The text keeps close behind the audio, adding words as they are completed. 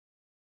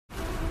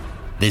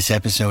This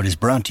episode is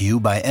brought to you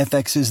by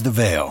FX's The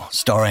Veil,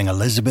 starring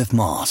Elizabeth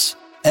Moss.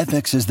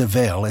 FX's The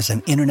Veil is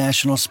an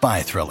international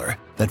spy thriller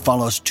that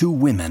follows two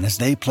women as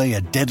they play a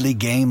deadly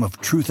game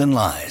of truth and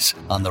lies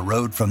on the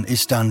road from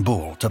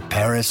Istanbul to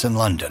Paris and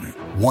London.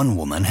 One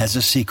woman has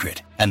a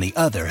secret, and the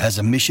other has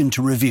a mission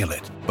to reveal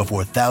it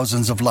before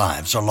thousands of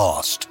lives are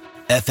lost.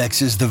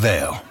 FX's The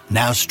Veil,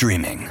 now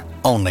streaming,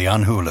 only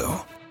on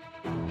Hulu.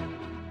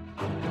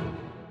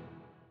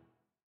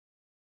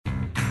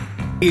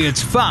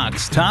 It's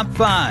Fox Top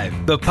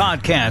 5, the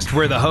podcast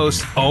where the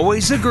hosts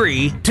always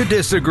agree to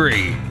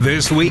disagree.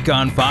 This week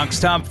on Fox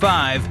Top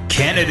 5,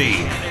 Kennedy.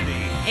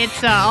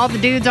 It's all the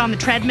dudes on the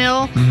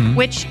treadmill,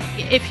 which,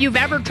 if you've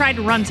ever tried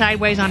to run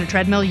sideways on a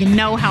treadmill, you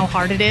know how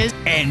hard it is.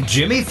 And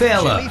Jimmy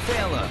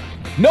Failla.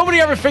 Nobody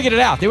ever figured it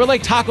out. They were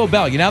like Taco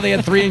Bell. You know, they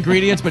had 3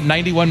 ingredients but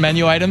 91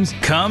 menu items.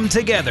 Come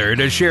together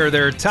to share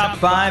their top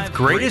 5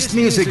 greatest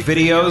music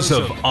videos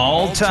of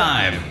all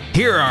time.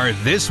 Here are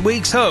this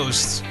week's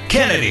hosts,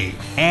 Kennedy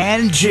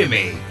and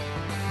Jimmy.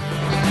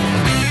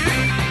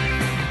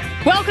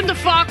 Welcome to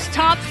Fox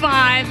Top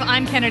 5.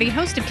 I'm Kennedy,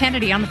 host of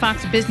Kennedy on the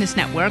Fox Business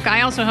Network.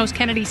 I also host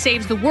Kennedy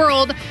Saves the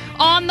World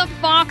on the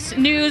Fox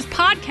News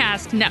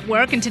Podcast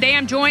Network. And today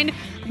I'm joined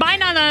by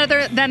none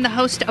other than the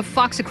host of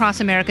Fox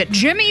Across America,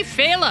 Jimmy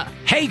Failla.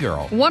 Hey,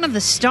 girl. One of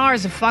the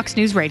stars of Fox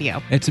News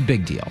Radio. It's a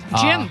big deal.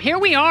 Jim, here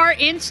we are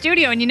in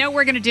studio, and you know what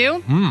we're going to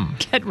do?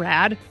 Get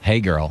rad. Hey,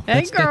 girl.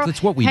 Hey, girl.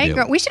 That's what we Hey, do.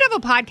 Girl. We should have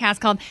a podcast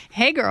called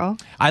Hey, Girl.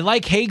 I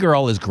like Hey,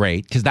 Girl is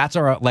great because that's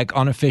our like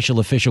unofficial,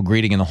 official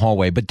greeting in the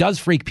hallway, but does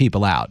freak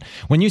people out.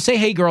 When you say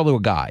Hey, Girl to a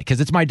guy, because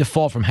it's my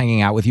default from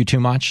hanging out with you too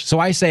much, so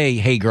I say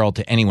Hey, Girl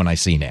to anyone I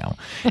see now.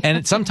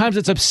 And sometimes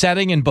it's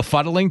upsetting and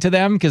befuddling to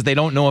them because they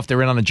don't know if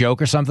they're in on a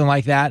joke or something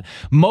like that.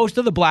 Most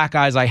of the black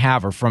eyes I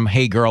have are from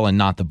Hey Girl and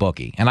not the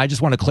bookie. And I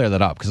just want to clear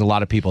that up because a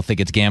lot of people think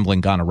it's gambling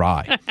gone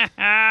awry.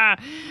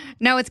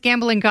 No, it's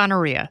gambling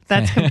gonorrhea.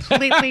 That's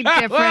completely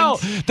different. Well,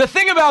 the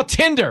thing about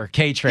Tinder,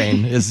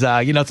 K-Train, is,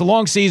 it's a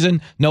long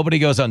season. Nobody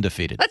goes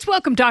undefeated. Let's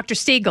welcome Dr.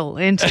 Stiegel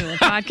into the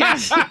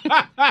podcast.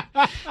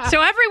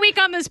 So every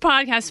week on this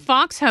podcast,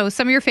 Fox hosts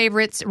some of your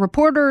favorites,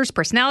 reporters,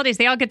 personalities.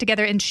 They all get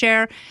together and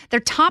share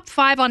their top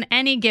 5 on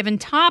any given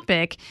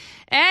topic.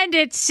 And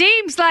it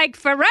seems like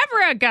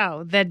forever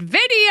ago that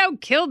video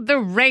killed the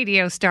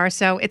radio star.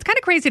 So it's kind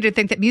of crazy to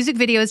think that music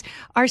videos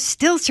are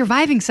still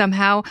surviving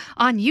somehow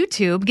on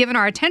YouTube, given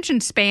our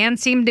attention span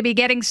seem to be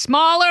getting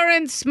smaller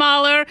and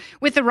smaller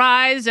with the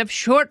rise of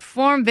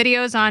short-form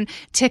videos on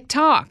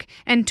TikTok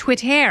and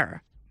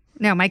Twitter.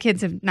 No, my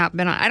kids have not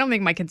been on. I don't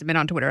think my kids have been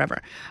on Twitter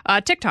ever.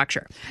 TikTok,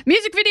 sure.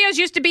 Music videos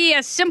used to be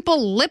a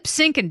simple lip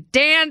sync and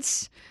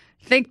dance.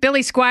 Think Billy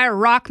Squier,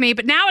 Rock Me,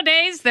 but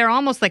nowadays they're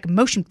almost like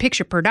motion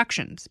picture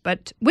productions.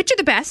 But which are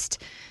the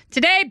best?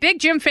 Today, Big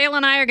Jim Failla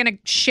and I are going to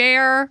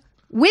share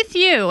with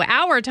you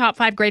our top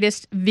 5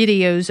 greatest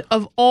videos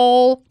of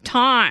all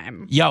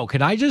time. Yo,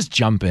 can I just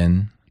jump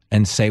in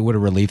and say what a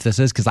relief this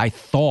is? Because I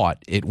thought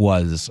it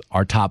was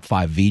our top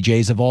 5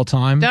 VJs of all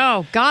time.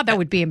 Oh, God, that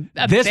would be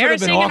embarrassing. This would have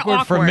been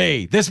awkward for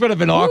me. This would have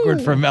been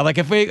awkward for me. Like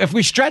if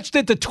we stretched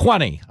it to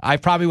 20, I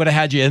probably would have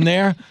had you in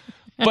there.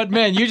 But,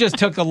 man, you just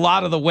took a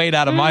lot of the weight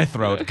out of my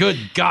throat. Good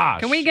gosh.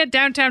 Can we get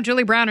downtown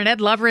Julie Brown and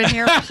Ed Lover in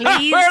here,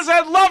 please? Where's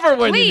Ed Lover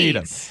when please. you need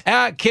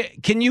him?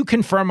 Can you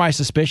confirm my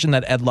suspicion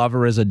that Ed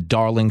Lover is a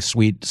darling,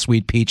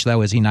 sweet peach,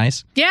 though? Is he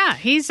nice? Yeah,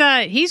 he's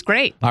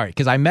great. All right,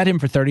 because I met him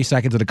for 30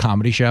 seconds at a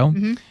comedy show.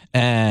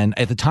 And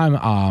at the time,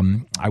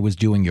 I was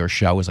doing your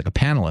show as like a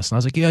panelist. And I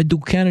was like, yeah, I do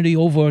Kennedy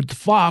over at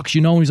Fox,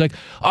 And he's like,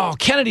 oh,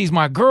 Kennedy's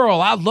my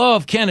girl. I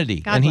love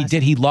Kennedy. God bless.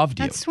 He loved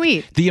you. That's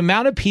sweet. The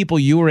amount of people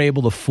you were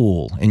able to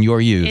fool in your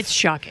youth. It's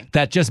shocking.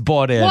 That just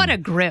bought in. What a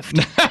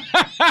grift.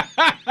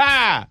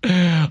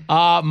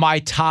 My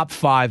top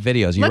 5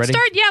 videos. You ready?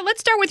 Let's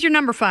start with your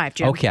number 5,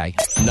 Jim. Okay.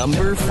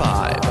 Number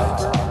 5.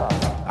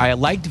 I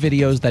liked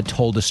videos that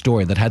told a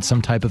story that had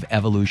some type of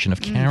evolution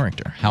of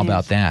character. How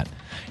about that?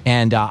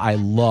 And I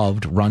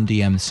loved Run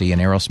DMC and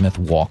Aerosmith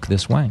Walk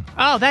This Way.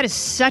 Oh, that is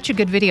such a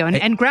good video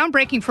and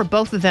groundbreaking for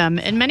both of them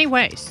in many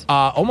ways.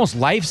 Almost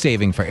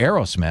life-saving for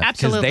Aerosmith.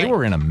 Absolutely. Because they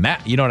were in a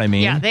mess. You know what I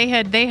mean? Yeah,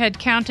 they had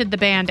counted the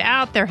band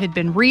out. There had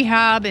been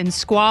rehab and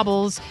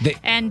squabbles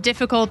and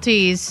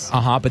difficulties.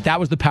 But that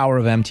was the power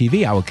of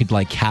MTV. I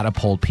could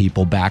catapult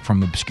people back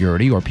from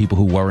obscurity or people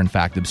who were in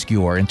fact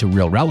obscure into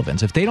real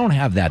relevance. If they don't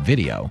have that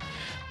video,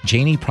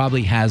 Janie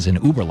probably has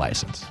an Uber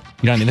license.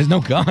 You know what I mean? There's no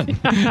gun.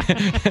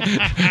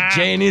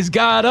 Janie's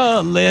got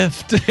a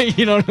lift.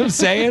 You know what I'm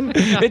saying?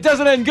 It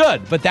doesn't end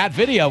good. But that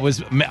video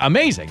was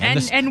amazing.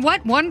 And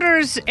what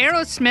wonders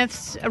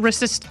Aerosmith's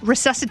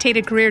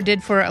resuscitated career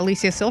did for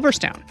Alicia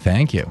Silverstone.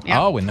 Thank you.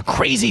 Yeah. Oh, and the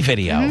crazy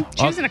video.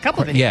 She was in a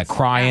couple of videos. Yeah,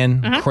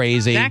 crying,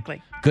 crazy.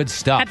 Exactly. Good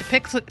stuff. Had to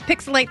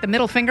pixelate the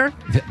middle finger.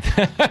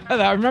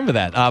 I remember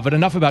that. But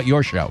enough about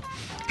your show.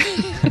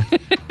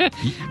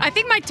 I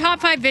think my top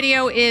 5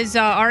 video is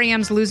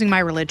REM's Losing My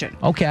Religion.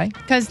 Okay.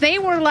 Because they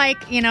were like,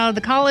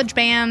 the college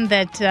band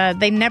that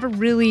they never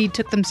really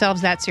took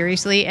themselves that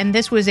seriously. And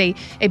this was a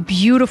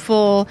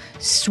beautiful,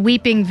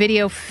 sweeping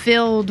video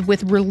filled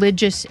with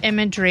religious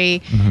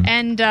imagery. Mm-hmm.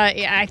 And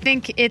I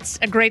think it's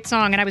a great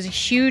song. And I was a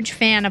huge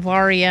fan of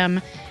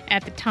REM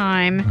at the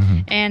time. Mm-hmm.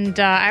 And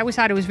I always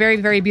thought it was very,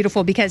 very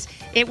beautiful because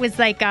it was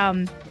like...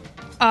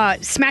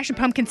 Smashing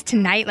Pumpkins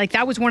Tonight, like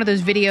that was one of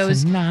those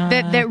videos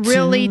that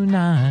really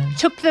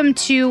took them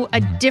to a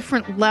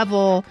different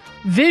level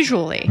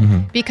visually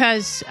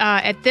because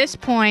at this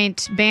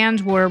point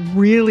bands were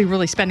really,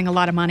 really spending a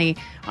lot of money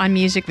on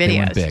music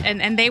videos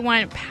and they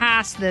went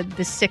past the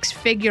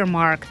 6-figure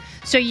mark.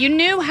 So you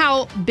knew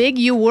how big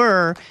you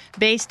were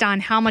based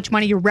on how much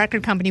money your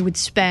record company would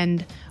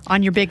spend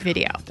on your big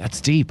video. That's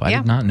deep. I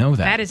did not know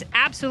that. That is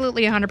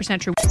absolutely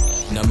 100% true.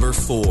 Number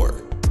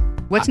 4.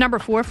 What's number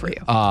 4 for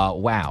you?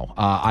 Wow.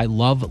 I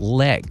love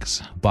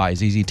Legs by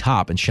ZZ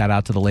Top. And shout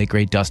out to the late,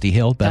 great Dusty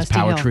Hill, best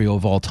power trio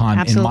of all time.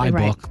 Absolutely in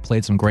my book.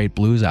 Played some great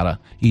blues out of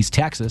East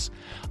Texas.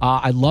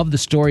 I love the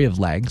story of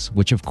Legs,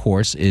 which, of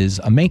course, is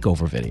a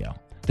makeover video.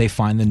 They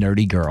find the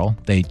nerdy girl.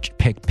 They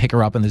pick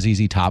her up in the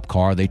ZZ Top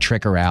car. They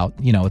trick her out.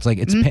 It's like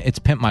it's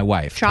Pimp My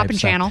Wife. Shopping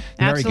channel.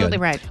 Absolutely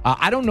right.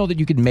 I don't know that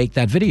you could make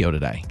that video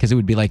today because it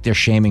would be like they're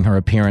shaming her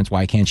appearance.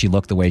 Why can't she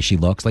look the way she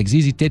looks? Like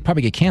ZZ did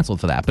probably get canceled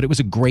for that, but it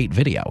was a great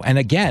video. And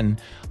again,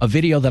 a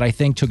video that I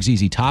think took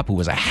ZZ Top, who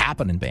was a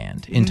happening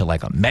band, into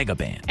like a mega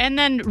band. And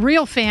then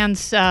real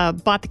fans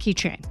bought the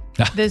keychain.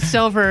 The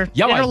silver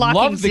I interlocking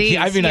love the key.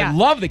 I mean, I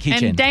love the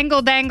keychain. And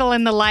dangle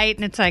in the light,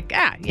 and it's like,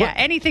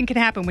 anything can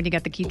happen when you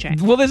get the keychain.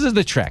 Well, this is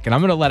the trick, and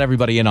I'm going to let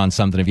everybody in on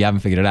something if you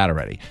haven't figured it out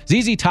already.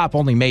 ZZ Top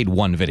only made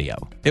one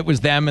video. It was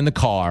them in the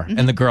car,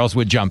 and the girls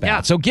would jump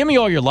out. So Gimme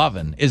All Your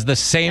Lovin' is the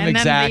same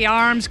exact... And then the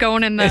arms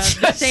going in the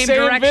same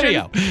direction.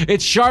 Video.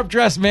 It's Sharp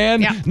Dressed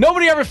Man. Yeah.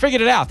 Nobody ever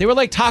figured it out. They were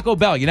like Taco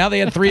Bell. They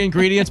had 3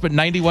 ingredients, but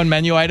 91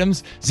 menu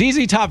items.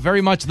 ZZ Top,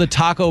 very much the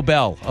Taco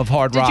Bell of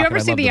hard rock. Did you ever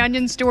see the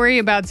Onion story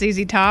about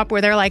ZZ Top, where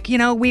they're like,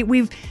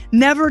 we've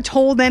never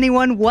told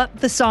anyone what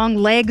the song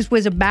Legs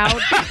was about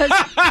because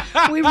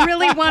we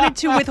really wanted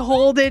to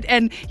withhold it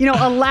and,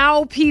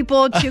 allow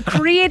people to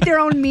create their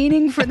own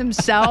meaning for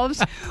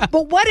themselves.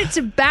 But what it's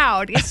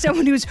about is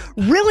someone who's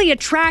really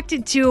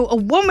attracted to a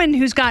woman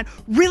who's got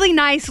really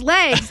nice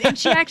legs and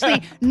she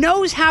actually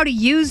knows how to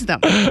use them.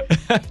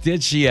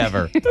 Did she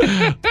ever?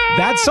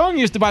 That song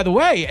used to, by the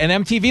way,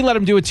 and MTV let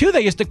him do it too,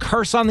 they used to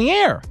curse on the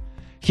air.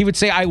 He would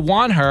say, I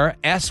want her,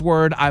 S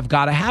word, I've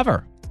got to have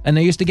her. And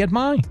they used to get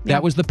mine. Yeah.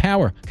 That was the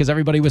power, because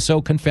everybody was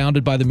so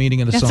confounded by the meaning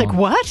of the song. It's like,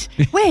 what?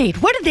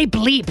 Wait, what did they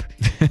bleep?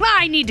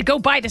 I need to go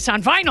buy this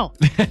on vinyl.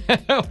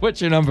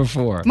 What's your number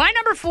 4? My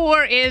number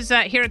 4 is,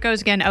 here it goes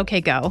again, OK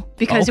Go.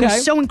 Because it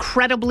was so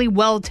incredibly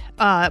well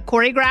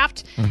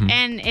choreographed.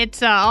 And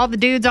it's all the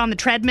dudes on the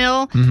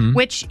treadmill,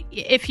 which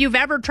if you've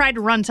ever tried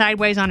to run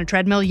sideways on a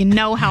treadmill, you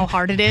know how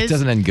hard it is. It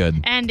doesn't end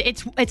good. And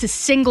it's a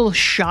single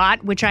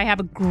shot, which I have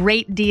a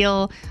great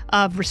deal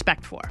of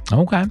respect for.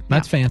 Okay,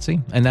 that's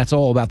fancy. And that's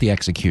all about the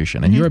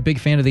execution. And you're a big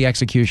fan of the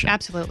execution.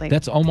 Absolutely.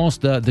 That's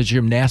almost the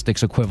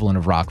gymnastics equivalent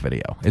of rock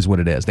video, is what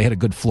it is. They had a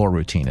good floor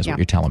routine, is what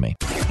you're telling me.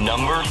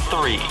 Number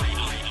 3.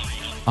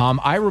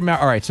 I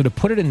remember, all right, so to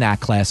put it in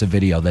that class of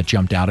video that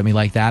jumped out at me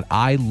like that,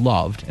 I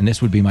loved, and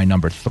this would be my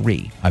number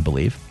 3, I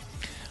believe.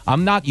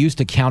 I'm not used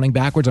to counting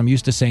backwards. I'm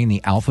used to saying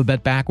the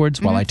alphabet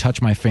backwards while I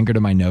touch my finger to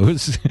my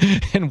nose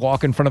and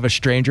walk in front of a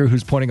stranger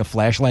who's pointing a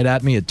flashlight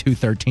at me at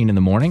 2:13 in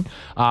the morning.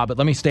 But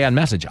let me stay on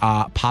message.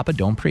 Papa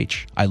Don't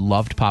Preach. I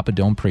loved Papa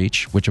Don't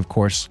Preach, which, of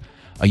course,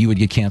 you would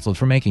get canceled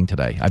for making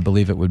today. I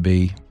believe it would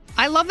be...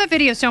 I love that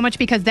video so much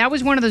because that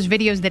was one of those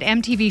videos that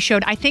MTV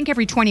showed, I think,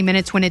 every 20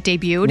 minutes when it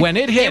debuted. When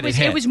it hit,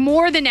 it was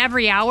more than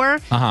every hour.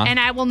 And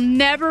I will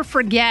never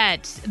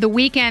forget the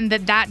weekend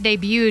that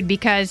debuted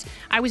because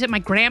I was at my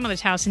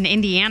grandmother's house in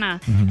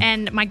Indiana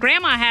and my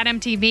grandma had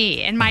MTV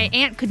and my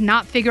aunt could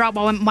not figure out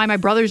why my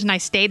brothers and I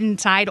stayed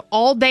inside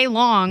all day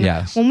long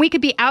when we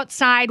could be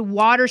outside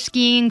water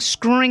skiing,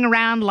 screwing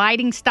around,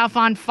 lighting stuff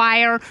on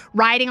fire,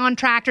 riding on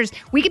tractors.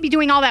 We could be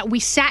doing all that.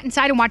 We sat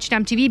inside and watched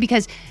MTV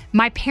because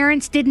my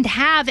parents didn't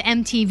have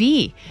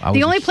MTV.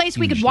 The only place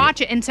we could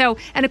watch it.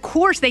 And of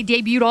course they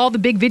debuted all the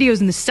big videos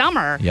in the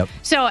summer.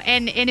 So,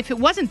 and if it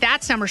wasn't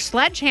that summer,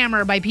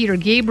 Sledgehammer by Peter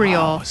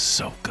Gabriel. Oh,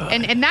 so good.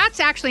 And that's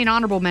actually an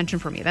honorable mention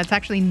for me. That's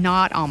actually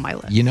not on my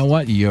list. You know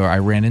what? I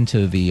ran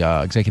into the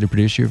executive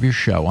producer of your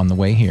show on the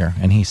way here,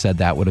 and he said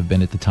that would have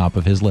been at the top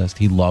of his list.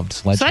 He loved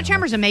Sledgehammer.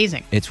 Sledgehammer's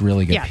amazing. It's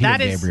really good. Peter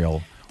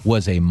Gabriel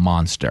was a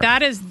monster.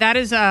 That is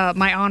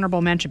my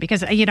honorable mention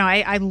because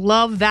I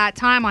love that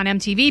time on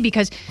MTV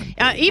because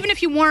even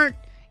if you weren't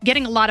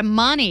getting a lot of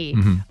money.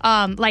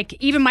 Like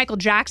even Michael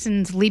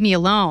Jackson's "Leave Me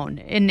Alone,"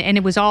 and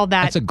it was all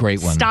that. That's a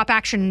great one. Stop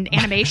action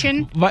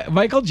animation.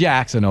 Michael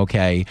Jackson,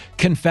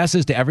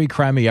 confesses to every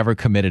crime he ever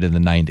committed in the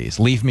 90s.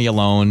 Leave me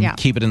alone,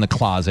 keep it in the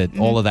closet,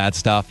 all of that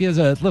stuff. He has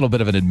a little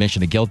bit of an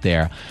admission of guilt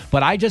there.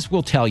 But I just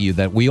will tell you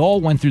that we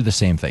all went through the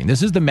same thing.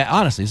 This is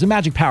honestly, it's the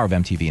magic power of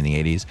MTV in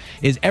the 80s,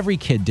 is every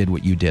kid did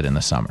what you did in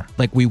the summer.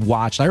 Like we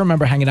watched, I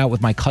remember hanging out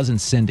with my cousin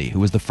Cindy, who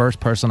was the first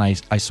person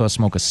I saw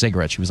smoke a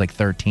cigarette. She was like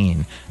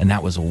 13, and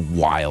that was a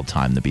wild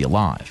time to be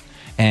alive.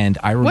 And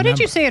I remember. What did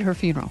you say at her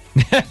funeral?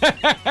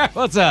 I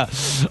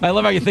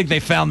love how you think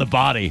they found the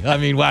body. I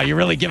mean, wow, you're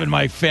really giving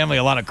my family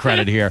a lot of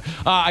credit here.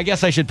 I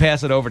guess I should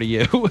pass it over to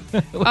you.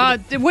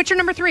 What's your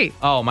number 3?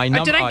 Oh, my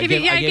number. Did I give you?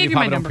 Yeah, I gave you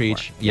my number 4.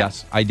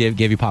 Yes, I did.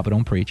 Gave you Papa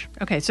Don't Preach.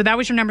 Okay, so that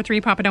was your number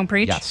 3, Papa Don't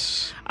Preach.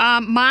 Yes.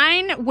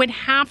 Mine would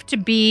have to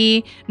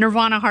be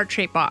Nirvana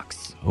Heart-Shaped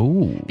Box.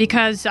 Ooh.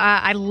 Because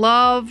I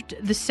loved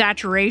the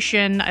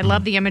saturation. I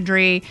loved the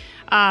imagery.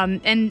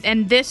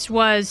 And this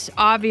was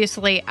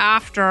obviously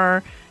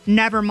after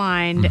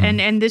Nevermind.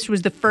 And this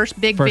was the first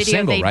video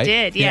single, they right?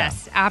 did.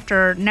 Yes,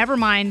 after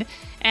Nevermind.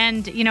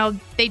 And,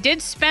 they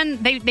did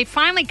spend, they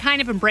finally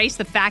kind of embraced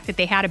the fact that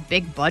they had a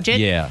big budget.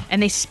 Yeah.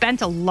 And they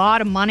spent a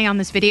lot of money on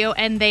this video.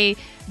 And they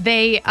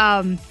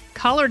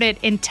colored it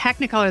in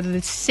Technicolor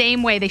the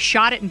same way. They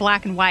shot it in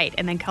black and white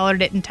and then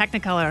colored it in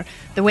Technicolor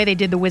the way they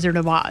did The Wizard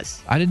of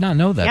Oz. I did not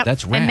know that. Yep.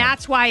 That's rad. And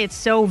that's why it's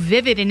so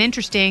vivid and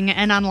interesting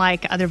and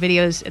unlike other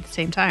videos at the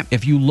same time.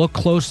 If you look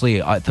closely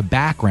at the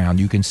background,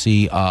 you can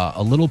see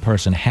a little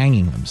person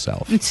hanging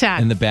themselves. It's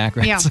sad. In the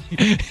background. Yeah.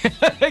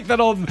 Like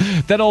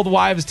that old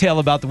wives' tale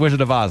about The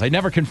Wizard of Oz. I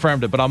never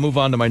confirmed it, but I'll move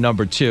on to my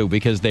number 2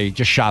 because they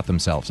just shot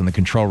themselves in the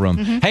control room.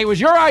 Hey, it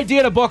was your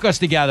idea to book us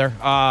together.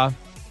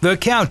 The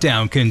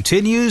countdown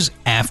continues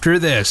after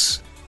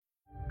this.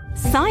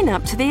 Sign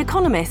up to The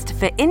Economist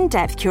for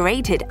in-depth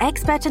curated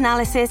expert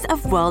analysis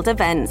of world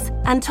events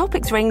and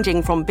topics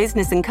ranging from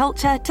business and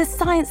culture to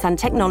science and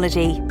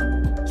technology.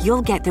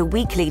 You'll get the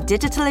weekly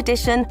digital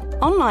edition,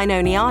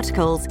 online-only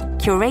articles,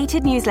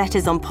 curated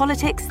newsletters on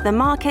politics, the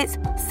markets,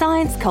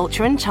 science,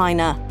 culture and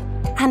China,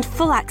 and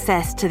full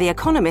access to The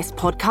Economist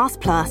Podcast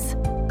Plus.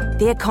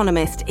 The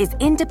Economist is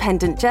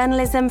independent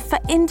journalism for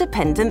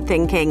independent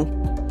thinking.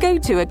 Go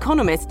to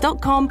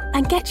economist.com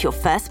and get your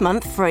first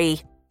month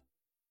free.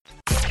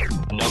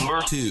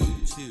 Number 2.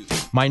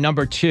 My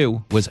number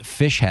 2 was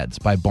Fish Heads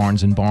by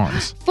Barnes &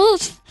 Barnes.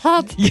 Fish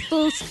heads,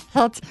 fish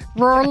heads,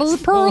 roly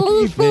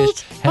poly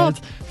Fish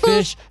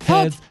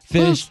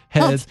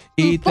heads,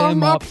 eat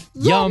them up,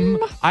 yum.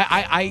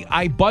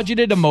 I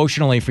budgeted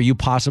emotionally for you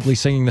possibly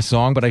singing the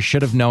song, but I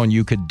should have known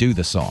you could do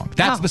the song.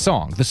 That's the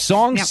song. The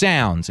song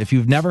sounds, if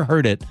you've never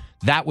heard it,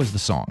 that was the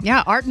song.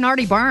 Yeah, Art and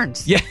Artie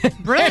Barnes. Yeah.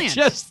 Brilliant.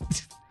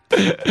 Just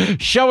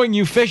showing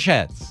you fish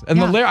heads.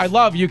 And I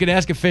love, you can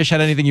ask a fish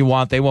head anything you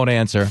want. They won't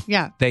answer.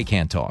 Yeah. They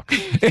can't talk.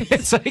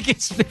 It's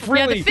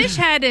really... Yeah, the fish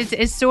head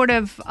is sort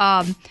of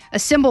a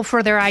symbol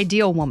for their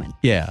ideal woman.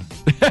 Yeah.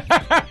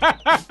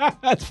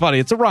 That's funny.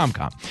 It's a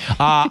rom-com.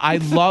 I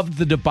loved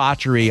the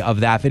debauchery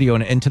of that video,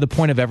 and to the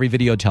point of every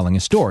video telling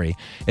a story.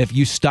 If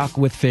you stuck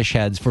with fish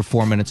heads for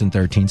 4 minutes and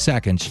 13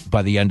 seconds,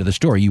 by the end of the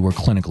story, you were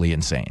clinically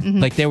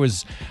insane. Like there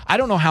was... I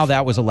don't know how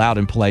that was allowed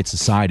in polite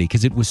society,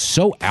 because it was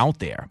so out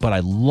there, but I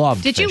loved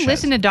Did you fish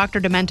listen heads. to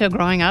Dr. Demento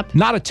growing up?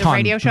 Not a ton. The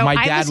radio show? My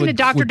I dad listened to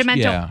Dr.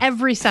 Demento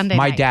every Sunday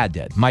My night. dad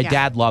did. My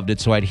dad loved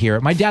it, so I'd hear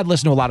it. My dad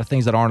listened to a lot of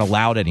things that aren't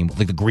allowed anymore.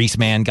 Like the Grease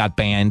Man got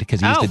banned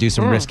because he used to do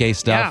some risque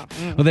stuff.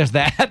 Yeah. Well, there's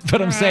that.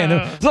 But I'm saying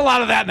there's a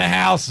lot of that in the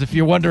house. If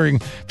you're wondering,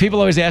 people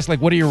always ask,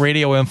 like, what are your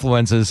radio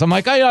influences? I'm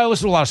like, I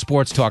listen to a lot of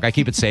sports talk. I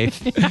keep it safe.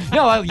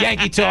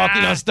 Yankee talk,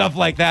 stuff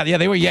like that. Yeah,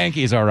 they were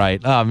Yankees, all right.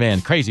 Oh,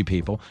 man, crazy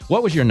people.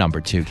 What was your number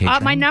 2,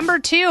 Kate? My number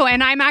 2,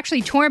 and I'm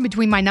actually torn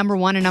between my number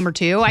 1 and number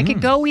 2. I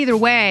could go either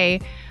way,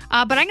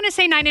 but I'm going to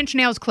say 9 Inch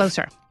Nails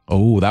Closer.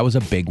 Oh, that was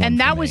a big one. And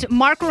that was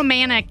Mark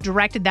Romanek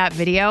directed that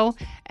video,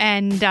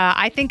 and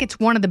I think it's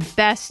one of the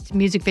best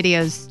music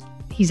videos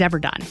he's ever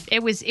done.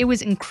 It was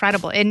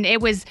incredible, and there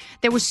was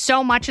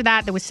so much of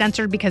that was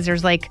censored because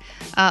there's like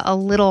a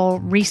little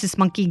rhesus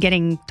monkey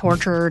getting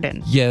tortured,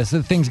 and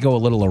so things go a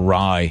little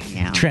awry.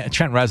 Yeah. Trent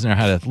Reznor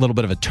had a little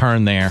bit of a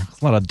turn there.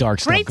 A lot of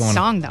dark stuff great going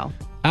on. Great song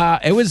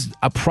It though. was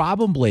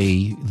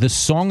probably the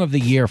song of the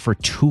year for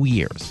 2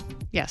 years.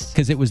 Yes.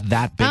 Because it was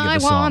that big of a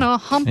song. I want to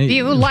hump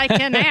you like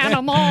an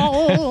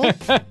animal.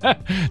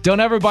 Don't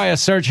ever buy a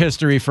search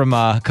history from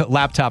a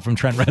laptop from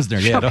Trent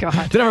Reznor. Yeah,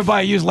 don't ever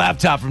buy a used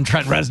laptop from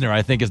Trent Reznor,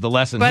 I think is the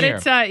lesson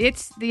here. But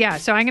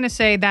so I'm going to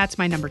say that's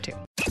my number 2.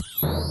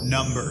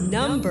 Number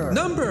 1.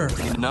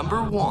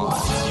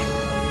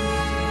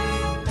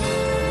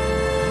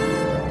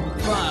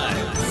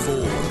 5,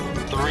 4,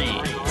 3.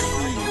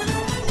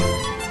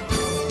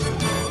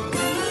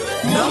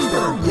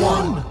 Number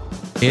 1.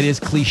 It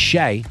is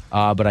cliche,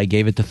 but I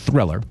gave it to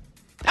Thriller.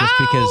 Just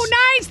because,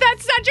 nice!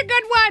 That's such a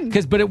good one.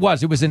 But it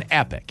was an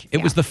epic.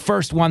 It was the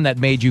first one that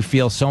made you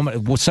feel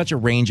such a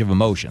range of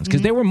emotions.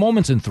 Because there were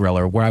moments in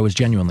Thriller where I was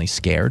genuinely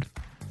scared.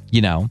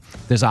 You know,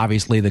 there's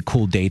obviously the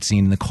cool date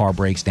scene, the car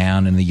breaks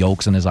down and the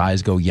yolks in his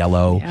eyes go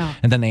yellow. Yeah.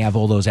 And then they have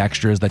all those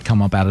extras that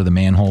come up out of the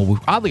manhole.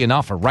 Oddly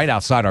enough, are right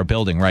outside our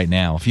building right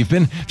now. If you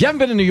haven't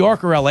been to New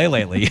York or LA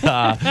lately,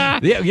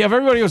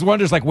 everybody always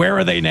wonders, like, where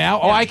are they now?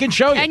 Oh, I can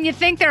show you. And you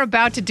think they're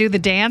about to do the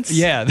dance?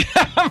 Yeah.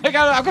 Oh my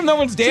God, how come no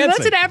one's dancing? So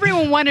that's what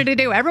everyone wanted to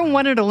do. Everyone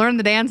wanted to learn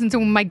the dance. And so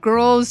when my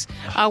girls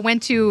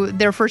went to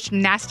their first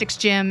gymnastics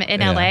gym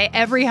in LA,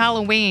 every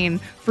Halloween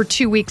for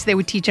 2 weeks, they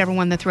would teach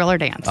everyone the Thriller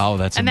dance. Oh,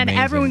 that's amazing. And then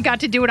everyone got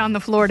to do it on the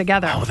floor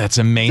together. Oh, that's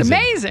amazing.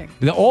 It's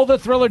amazing. All the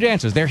Thriller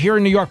dancers, they're here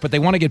in New York, but they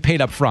want to get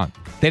paid up front.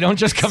 They don't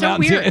just come out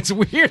and do it. It's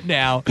weird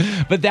now.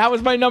 But that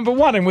was my number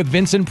one. And with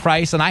Vincent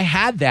Price, and I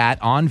had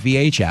that on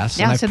VHS.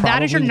 Yeah, and so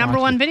that is your number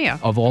one video.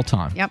 Of all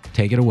time. Yep.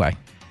 Take it away.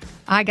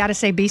 I got to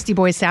say Beastie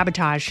Boys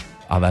Sabotage.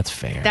 Oh, that's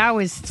fair. That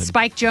was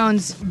Spike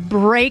Jonze'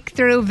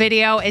 breakthrough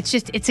video. It's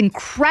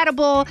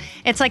incredible.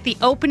 It's like the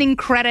opening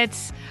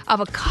credits of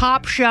a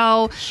cop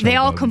show. So they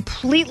all good.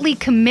 completely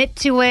commit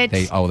to it.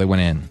 They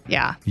went in.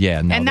 Yeah.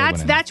 Yeah, no, and they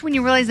went in. that's when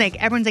you realize, like,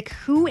 everyone's like,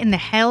 who in the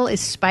hell is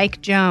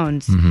Spike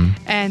Jonze?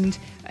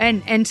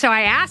 And so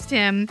I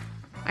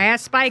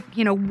asked Spike,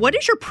 you know, what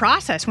is your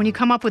process when you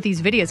come up with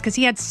these videos? Because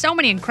he had so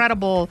many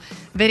incredible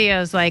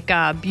videos, like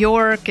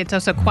Bjork, It's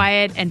Also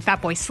Quiet, and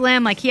Fatboy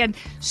Slim. Like, he had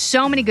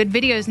so many good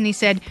videos. And he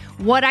said,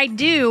 what I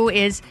do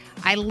is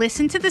I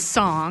listen to the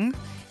song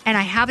and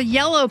I have a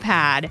yellow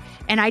pad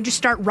and I just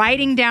start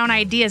writing down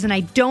ideas and I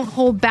don't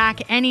hold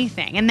back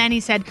anything. And then he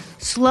said,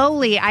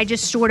 slowly, I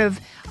just sort of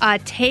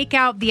take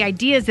out the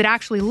ideas that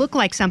actually look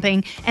like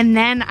something and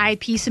then I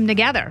piece them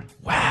together.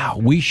 Wow.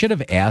 We should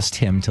have asked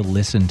him to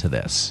listen to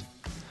this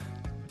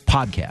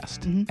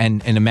podcast,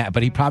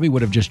 but he probably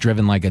would have just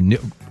driven like a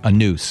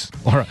noose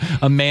or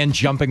a man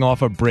jumping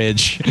off a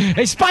bridge.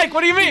 Hey, Spike, what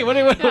do you mean? What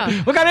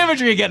kind of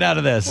imagery are you getting out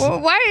of this? Well,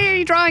 why are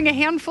you drawing a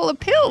handful of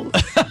pills?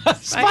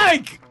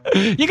 Spike,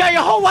 you got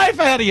your whole life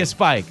ahead of you,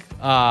 Spike.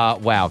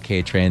 Wow,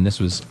 K-Train, this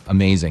was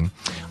amazing.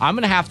 I'm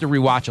going to have to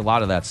rewatch a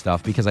lot of that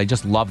stuff because I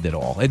just loved it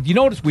all. And you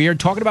know what's weird?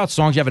 Talking about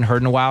songs you haven't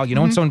heard in a while, you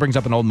know when someone brings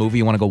up an old movie,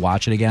 you want to go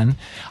watch it again?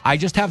 I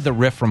just have the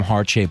riff from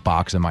Heart Shaped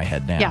Box in my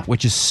head now,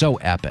 which is so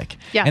epic.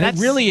 Yeah, and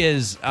it really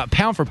is,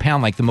 pound for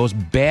pound, like the most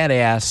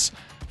badass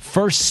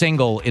first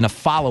single in a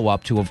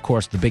follow-up to, of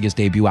course, the biggest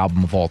debut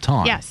album of all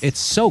time. Yes. It's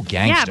so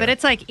gangster. Yeah, but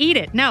it's like, eat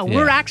it. No,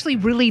 we're actually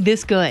really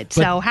this good.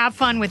 So have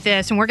fun with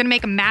this, and we're going to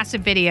make a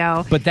massive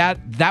video. But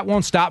that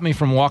won't stop me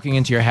from walking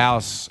into your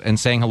house and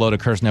saying hello to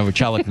Kirsten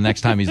Novoselic the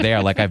next time he's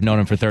there, like I've known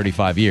him for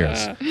 35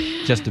 years,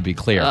 just to be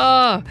clear.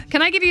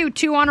 Can I give you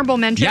 2 honorable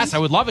mentions? Yes, I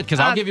would love it, because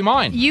I'll give you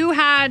mine. You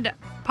had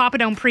Papa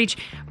Don't Preach.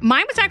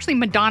 Mine was actually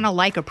Madonna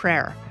Like a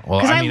Prayer. Well,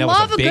 Because I mean, that was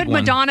love a a big good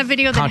one. Madonna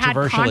video that had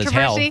Controversial as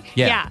hell. controversy.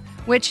 Yeah.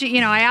 Which, you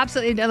know, I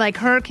absolutely like.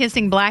 Her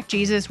kissing Black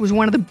Jesus was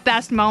one of the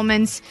best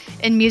moments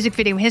in music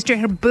video history.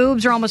 Her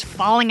boobs are almost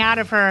falling out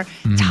of her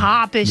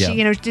top as she,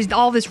 you know, just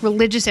all this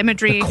religious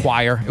imagery. The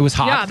choir. It was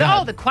hot.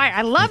 Yeah, the choir.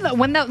 I love that.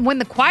 When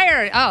the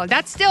choir,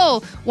 that's still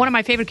one of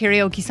my favorite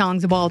karaoke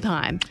songs of all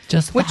time.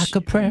 Just like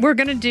a prayer. We're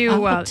going to do,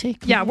 we're going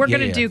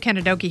to do Yeah.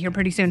 Kanadoki here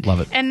pretty soon.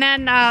 Love it. And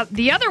then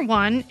the other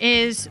one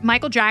is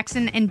Michael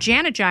Jackson and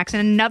Janet Jackson,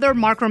 another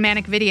Mark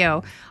Romanek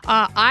video.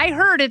 I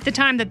heard at the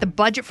time that the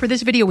budget for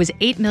this video was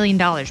 $8 million,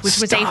 which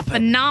was a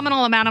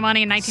phenomenal amount of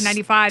money in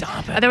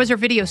 1995. That was her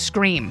video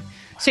Scream.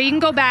 So you can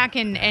go back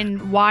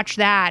and watch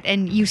that,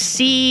 and you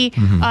see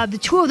the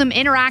two of them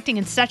interacting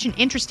in such an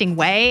interesting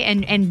way.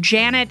 And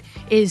Janet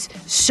is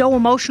so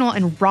emotional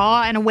and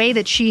raw in a way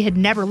that she had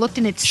never looked,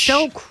 and it's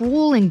so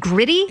cool and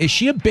gritty. Is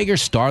she a bigger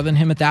star than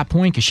him at that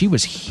point? Because she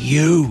was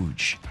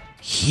huge.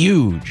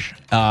 Huge.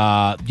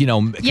 You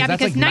know,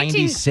 that's like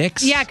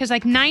 96. Yeah, because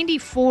like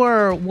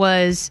 94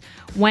 was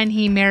when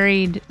he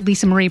married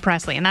Lisa Marie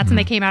Presley, and that's when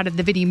they came out of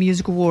the Video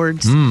Music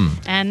Awards,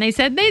 and they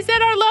said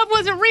our love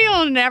wasn't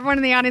real, and everyone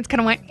in the audience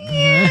kind of went,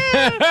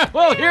 yeah.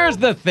 Well, here's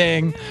the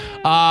thing.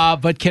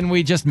 But can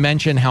we just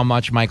mention how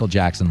much Michael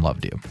Jackson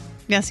loved you?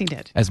 Yes, he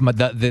did. As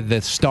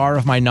the star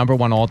of my number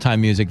one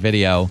all-time music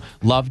video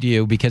loved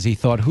you because he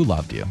thought, who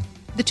loved you?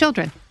 The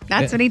children.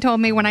 That's what he told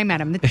me when I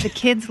met him. The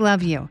kids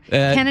love you.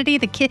 Kennedy,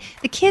 the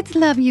kids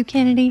love you,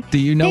 Kennedy. Do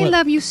you know They it?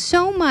 love you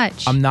so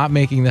much. I'm not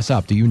making this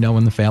up. Do you know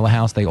in the Failla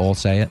house they all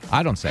say it?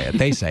 I don't say it.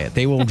 They say it.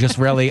 They will just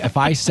really, if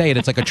I say it,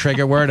 it's like a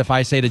trigger word. If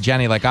I say to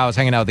Jenny, like I was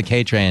hanging out with the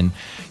K-Train,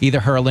 either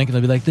her or Lincoln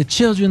will be like, the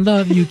children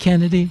love you,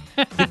 Kennedy.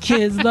 The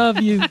kids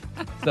love you.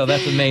 So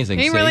that's amazing.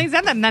 He see? really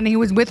said that. And then he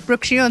was with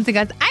Brooke Shields and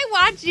goes, I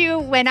watch you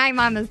when I'm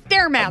on the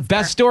Stairmaster.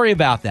 Best story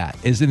about that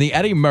is in the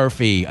Eddie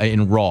Murphy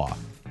in Raw.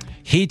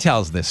 He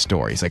tells this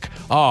story. He's like,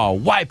 oh,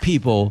 white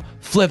people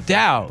flipped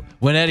out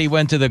when Eddie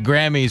went to the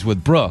Grammys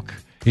with Brooke.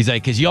 He's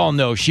like, because y'all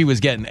know she was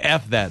getting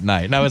F that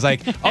night. And I was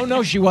like, oh,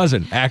 no, she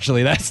wasn't.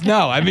 Actually,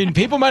 I mean,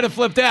 people might have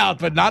flipped out,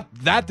 but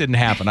that didn't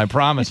happen. I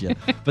promise you.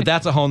 But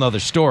that's a whole nother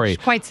story.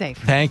 Quite safe.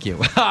 Thank you.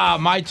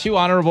 My 2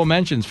 honorable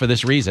mentions for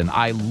this reason.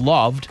 I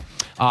loved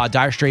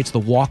Dire Straits' The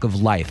Walk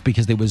of Life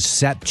because it was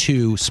set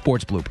to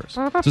sports bloopers.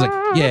 So it's like,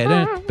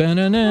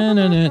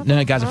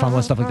 guys are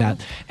fun, stuff like that.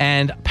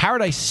 And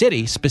Paradise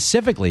City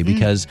specifically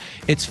because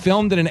it's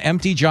filmed in an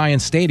empty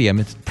giant stadium.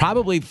 It's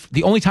probably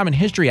the only time in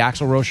history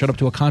Axl Rose showed up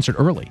to a concert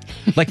early.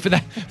 Like for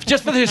that,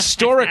 just for the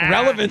historic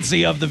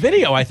relevancy of the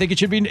video, I think it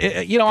should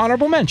be,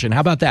 honorable mention.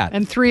 How about that?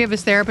 And 3 of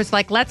his therapists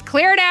like, let's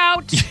clear it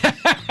out.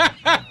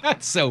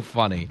 That's so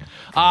funny.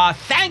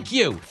 Thank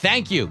you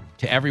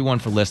to everyone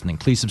for listening.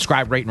 Please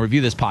subscribe, rate, and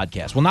review this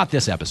podcast. Well, not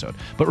this episode,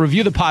 but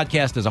review the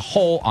podcast as a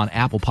whole on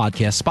Apple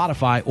Podcasts,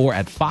 Spotify, or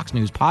at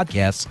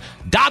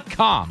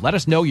foxnewspodcasts.com. Let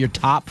us know your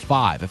top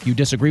 5. If you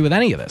disagree with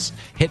any of this,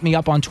 hit me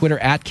up on Twitter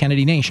at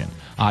Kennedy Nation.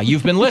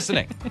 You've been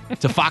listening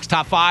to Fox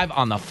Top 5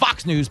 on the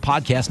Fox News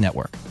Podcast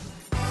Network.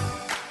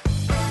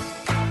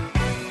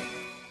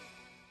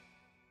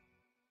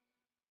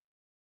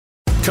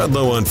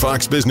 Kudlow on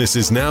Fox Business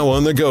is now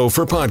on the go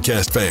for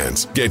podcast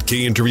fans. Get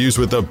key interviews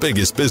with the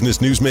biggest business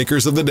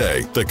newsmakers of the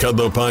day. The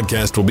Kudlow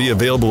podcast will be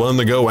available on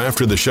the go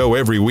after the show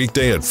every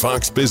weekday at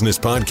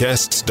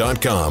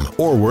foxbusinesspodcasts.com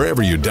or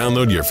wherever you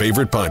download your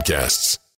favorite podcasts.